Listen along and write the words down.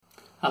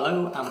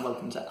Hello and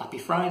welcome to Happy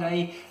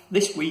Friday.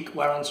 This week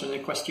we're answering the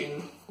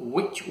question,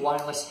 which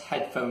wireless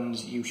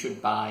headphones you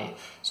should buy.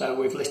 So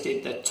we've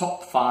listed the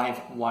top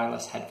 5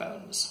 wireless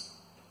headphones.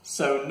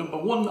 So number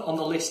 1 on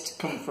the list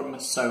come from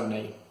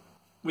Sony,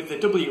 with the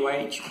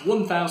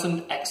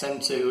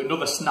WH-1000XM2,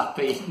 another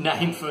snappy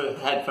name for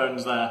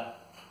headphones there.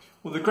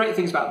 Well, the great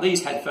things about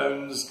these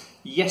headphones,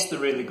 yes, they're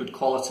really good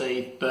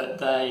quality, but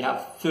they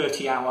have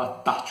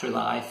 30-hour battery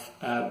life,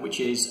 which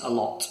is a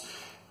lot.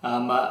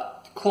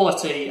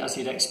 Quality, as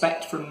you'd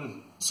expect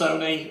from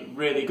Sony,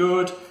 really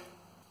good.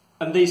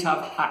 And these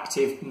have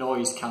active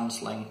noise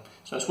cancelling.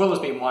 So as well as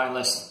being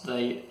wireless,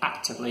 they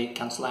actively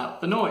cancel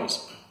out the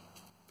noise.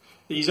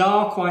 These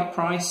are quite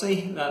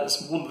pricey.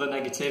 That's one of the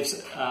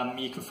negatives.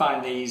 You can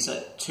find these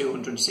at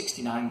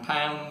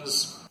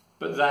 £269,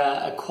 but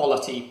they're a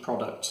quality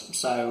product.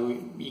 So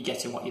you're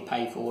getting what you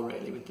pay for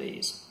really with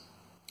these.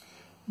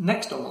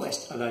 Next on the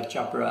list are the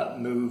Jabra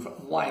Move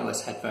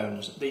wireless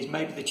headphones. These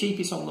may be the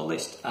cheapest on the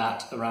list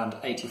at around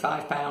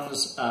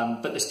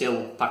 £85, but they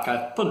still pack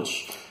a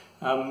punch.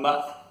 One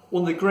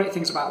of the great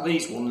things about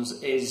these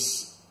ones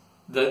is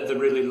that they're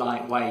really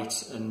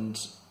lightweight, and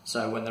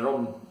so when they're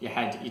on your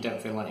head you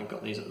don't feel like you've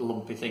got these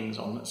lumpy things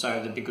on,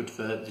 so they'd be good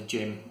for the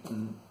gym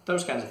and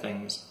those kinds of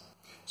things.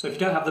 So if you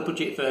don't have the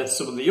budget for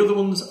some of the other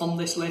ones on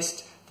this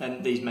list,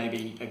 then these may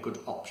be a good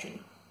option.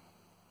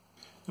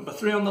 Number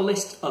 3 on the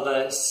list are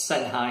the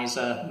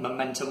Sennheiser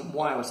Momentum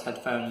wireless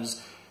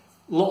headphones.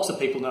 Lots of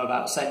people know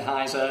about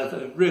Sennheiser,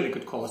 they're a really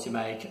good quality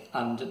make,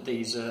 and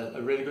these are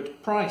a really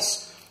good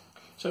price.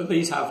 So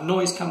these have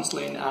noise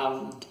cancelling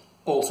and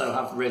also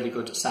have really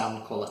good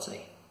sound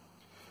quality.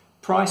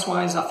 Price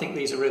wise, I think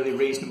these are really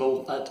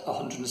reasonable at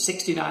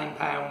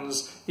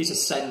 £169. These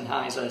are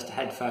Sennheiser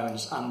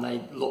headphones and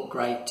they look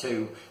great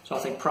too. So I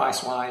think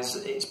price wise,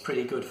 it's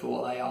pretty good for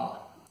what they are.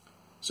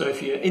 So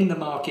if you're in the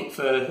market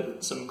for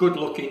some good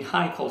looking,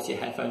 high quality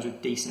headphones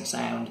with decent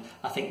sound,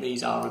 I think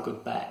these are a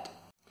good bet.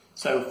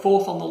 So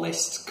 4th on the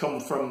list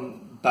come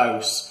from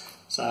Bose.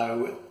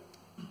 So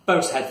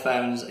Bose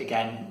headphones,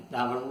 again, they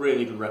have a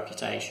really good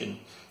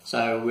reputation.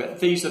 So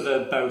these are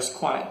the Bose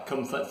Quiet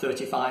Comfort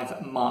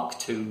 35 Mark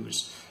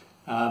IIs.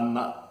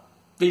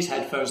 These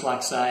headphones, like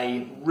I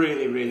say,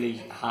 really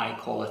high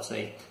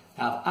quality.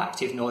 They have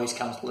active noise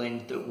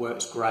cancelling that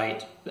works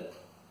great.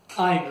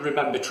 I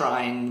remember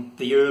trying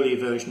the earlier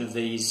version of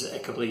these a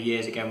couple of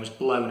years ago and was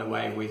blown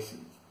away with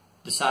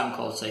the sound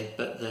quality,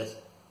 but the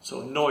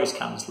sort of noise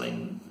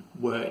cancelling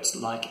worked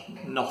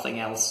like nothing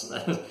else.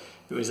 It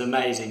was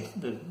amazing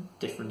the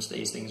difference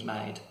these things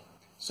made.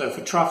 So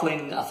for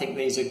travelling, I think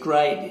these are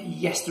great.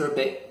 Yes, they're a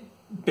bit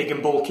big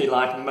and bulky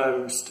like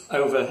most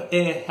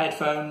over-ear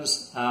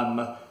headphones,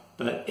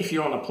 but if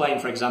you're on a plane,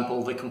 for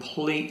example, they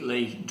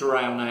completely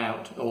drown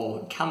out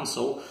or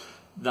cancel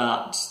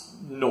that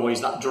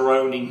noise, that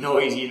droning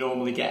noise you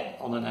normally get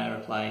on an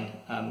aeroplane,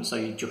 so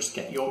you just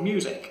get your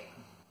music.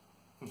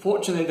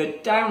 Unfortunately, the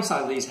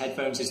downside of these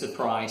headphones is the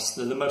price.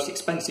 They're the most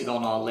expensive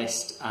on our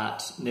list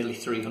at nearly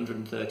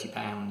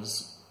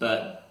 £330,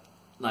 but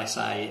like I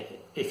say,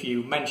 if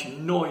you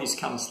mention noise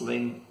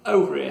cancelling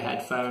over-ear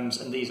headphones,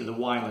 and these are the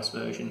wireless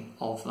version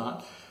of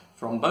that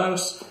from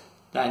Bose,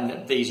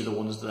 then these are the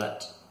ones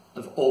that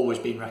have always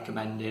been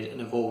recommended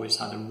and have always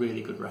had a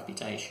really good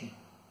reputation.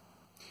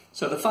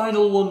 So the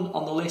final one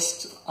on the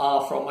list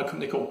are from a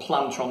company called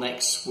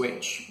Plantronics,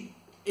 which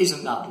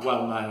isn't that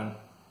well known.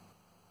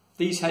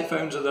 These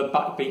headphones are the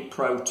Backbeat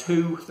Pro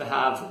 2. They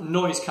have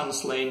noise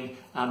cancelling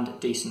and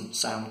decent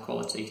sound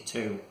quality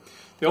too.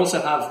 They also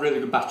have really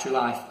good battery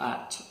life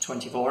at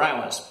 24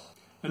 hours.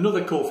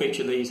 Another cool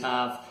feature these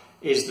have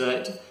is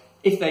that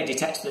if they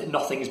detect that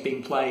nothing's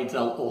being played,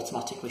 they'll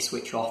automatically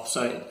switch off,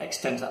 so it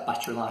extends that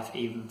battery life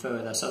even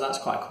further. So that's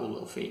quite a cool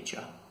little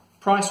feature.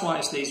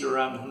 Price-wise, these are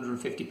around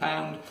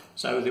 £150,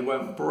 so they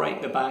won't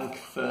break the bank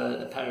for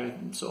a pair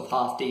of sort of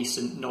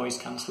half-decent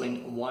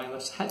noise-cancelling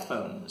wireless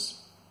headphones.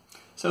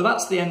 So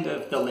that's the end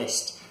of the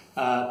list.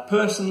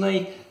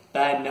 Personally,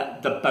 then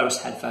the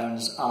Bose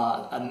headphones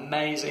are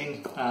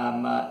amazing.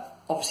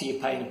 Obviously, you're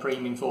paying a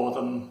premium for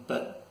them,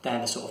 but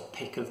they're the sort of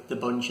pick of the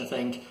bunch, I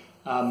think.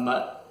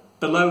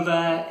 Below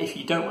there, if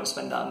you don't want to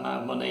spend that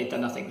amount of money,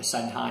 then I think the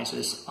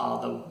Sennheisers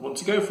are the one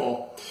to go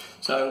for.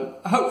 So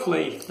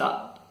hopefully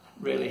that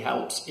really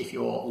helps if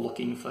you're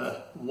looking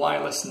for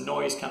wireless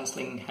noise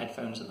cancelling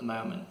headphones at the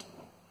moment.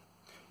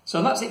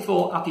 So that's it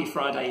for Happy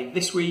Friday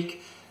this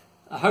week.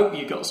 I hope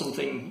you got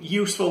something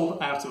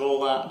useful out of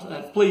all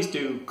that. Please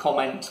do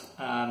comment,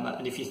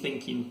 and if you're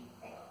thinking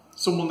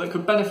someone that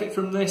could benefit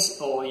from this,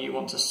 or you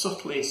want to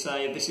subtly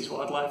say this is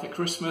what I'd like for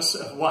Christmas,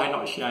 why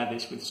not share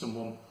this with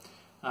someone?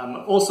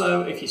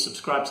 Also, if you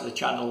subscribe to the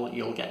channel,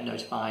 you'll get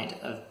notified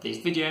of these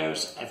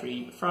videos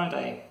every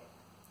Friday.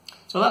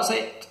 So that's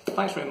it.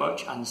 Thanks very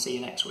much and see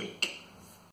you next week.